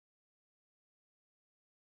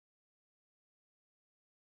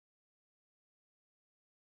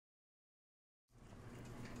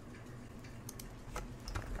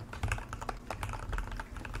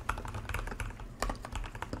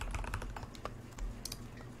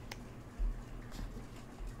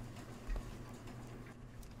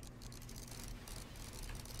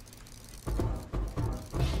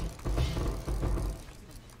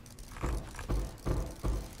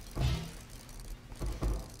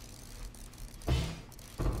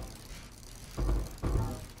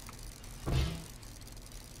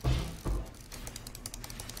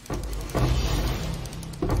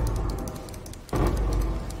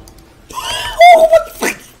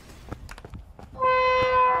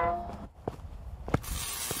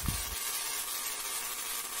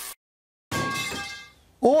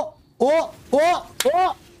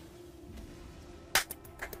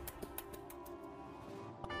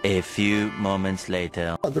A few moments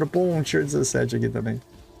later. Dropou um tier 17 aqui também.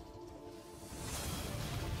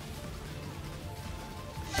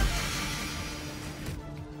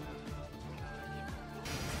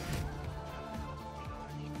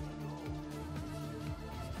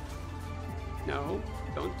 No,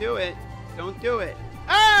 don't do it. Don't do it.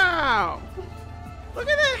 Ow! Look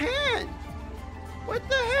at that hand! What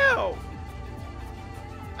the hell?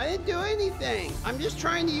 I didn't do anything. I'm just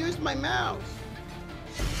trying to use my mouse.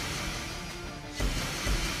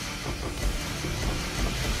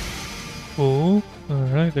 Oh,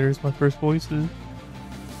 alright, there's my first voices.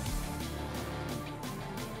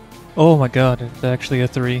 Oh my god, it's actually a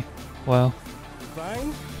 3. Wow.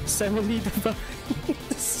 Vine? 70 divine.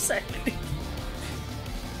 70.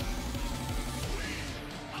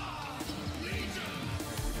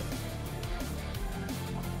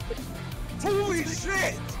 Holy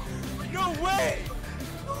shit! No way!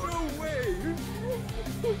 No way!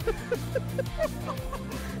 No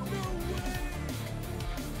way!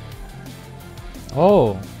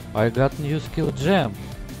 Oh, I got new skill gem,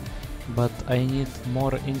 but I need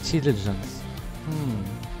more intelligence.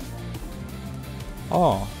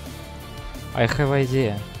 Oh, I have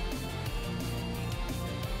idea.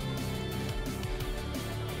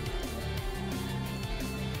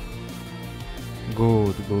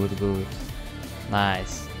 Good, good, good.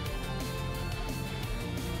 Nice.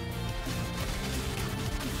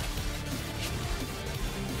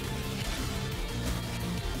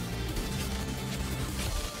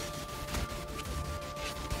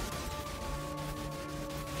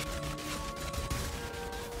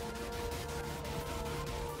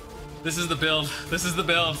 This is the build. This is the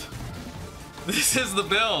build. This is the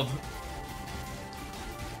build.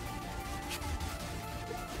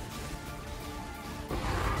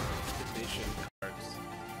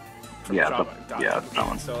 Yeah, that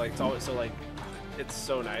one. So like, it's always it's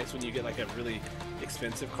so nice when you get like a really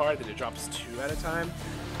expensive card that it drops 2 at a time,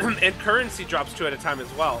 and currency drops 2 at a time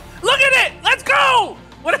as well. Look at it! Let's go!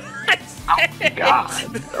 What did I say? Oh my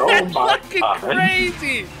god! Oh That's my fucking god!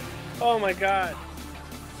 crazy! Oh my god!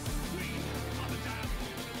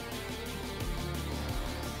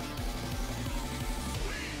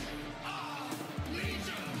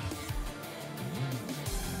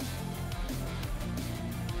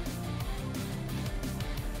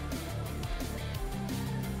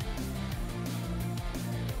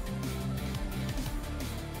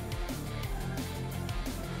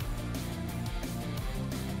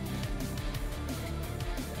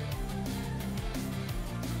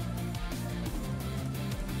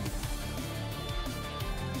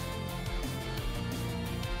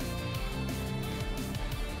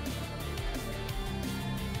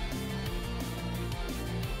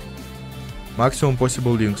 Максимум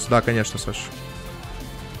possible links. Да, конечно, Саш.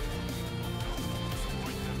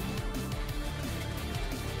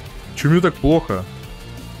 Чё мне так плохо?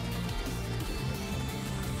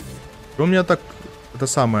 Чё у меня так... Это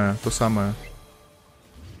самое, то самое.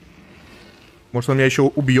 Может, он меня еще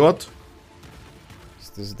убьет?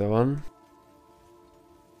 Is this the one?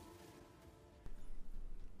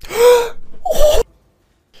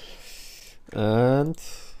 And...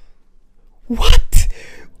 What?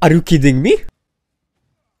 Are you kidding me?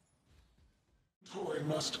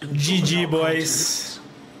 GG, boys.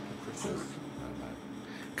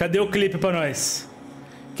 Cadê o clipe pra nós?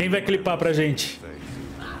 Quem vai clipar pra gente?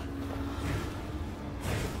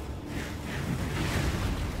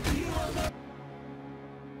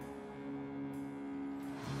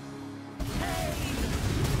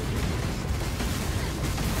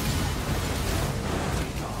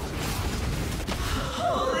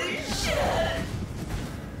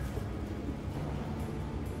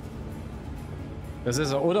 Das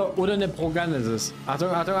ist er. Oder eine Pro-Gun ist es.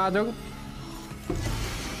 Achtung, Achtung, Achtung.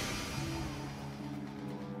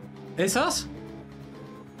 Ist das?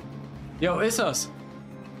 Jo, ist das?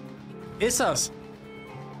 Ist das?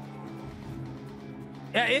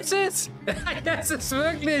 Er ist es! Das ist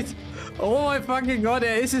wirklich! Oh mein fucking Gott,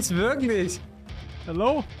 er ist es wirklich!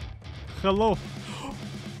 Hello? Hello?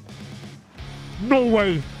 No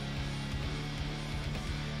way!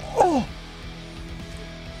 Oh!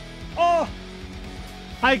 Oh!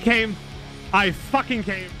 I came! I fucking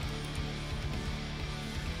came!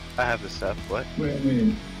 I have the stuff. What?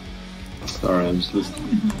 Wait. Sorry, I'm just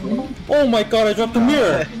listening. Oh my god, I dropped the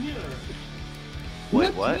mirror!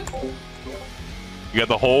 Wait, what? He got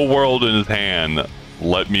the whole world in his hand.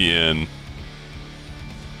 Let me in.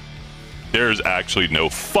 There's actually no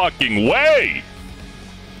fucking way!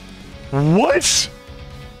 What?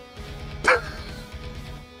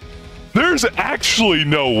 There's actually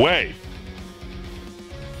no way.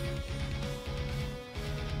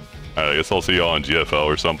 Alright, I guess I'll see y'all on GFL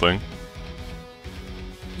or something.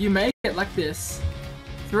 You make it like this.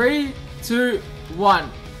 3, 2, 1.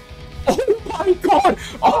 Oh my god!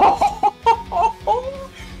 Oh!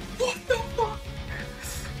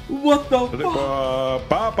 What the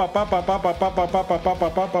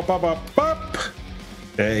fuck?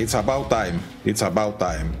 It's about time. It's about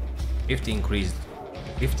time. 50 increased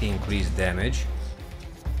damage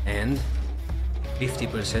and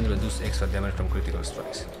 50% reduced extra damage from critical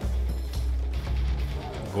strikes.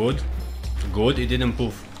 Good. Good, it didn't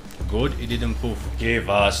poof. Good, it didn't poof. Give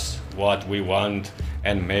us what we want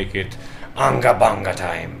and make it Anga Banga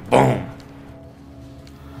time. Boom!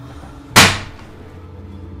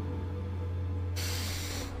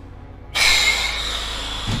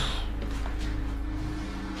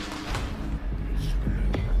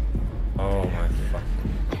 Oh my fuck.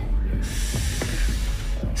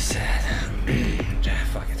 Sad.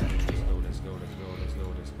 Fuck it. Let's go.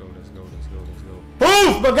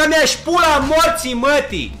 Puf! Băga mi-aș pula morții,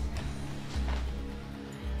 mătii!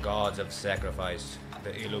 Gods of sacrifice, the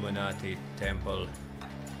Illuminati temple.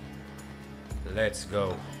 Let's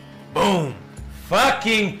go. Boom!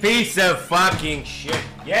 Fucking piece of fucking shit.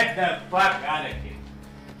 Get the fuck out of here.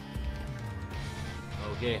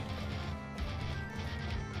 Okay.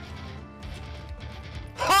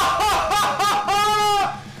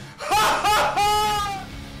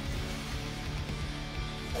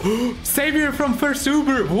 Savior from First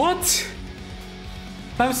Uber, what?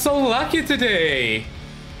 I'm so lucky today.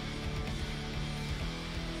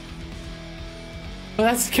 Well,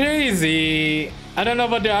 that's crazy. I don't know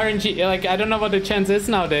what the RNG, like, I don't know what the chance is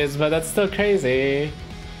nowadays, but that's still crazy.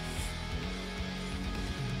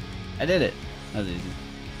 I did it. That was easy.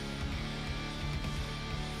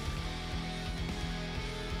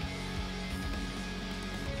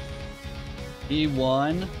 He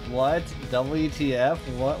won? What? WTF?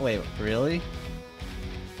 What? Wait, really?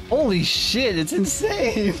 Holy shit, it's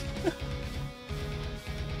insane!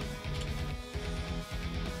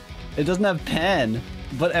 It doesn't have pen,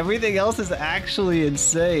 but everything else is actually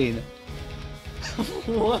insane.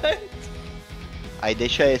 What? Aí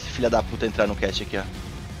deixa esse filho da puta entrar no cast aqui, ó.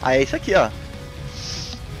 Aí é isso aqui, ó.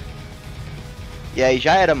 E aí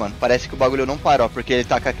já era, mano. Parece que o bagulho não para, ó. Porque ele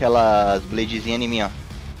tá com aquelas bladezinhas em mim, ó.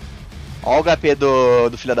 Ó o HP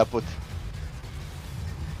do filho da puta.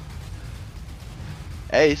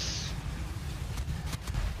 É isso.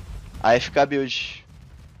 AFK build.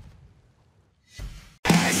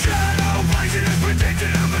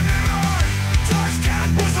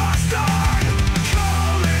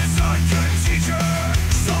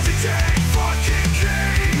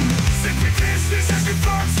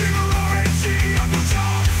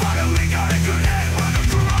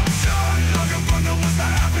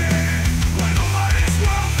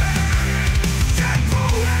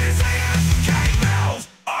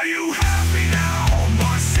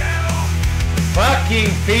 Fucking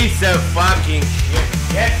piece of fucking shit.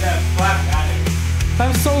 Get the fuck out of here.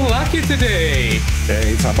 I'm so lucky today.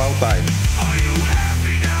 It's about time.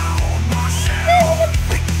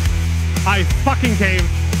 I fucking came.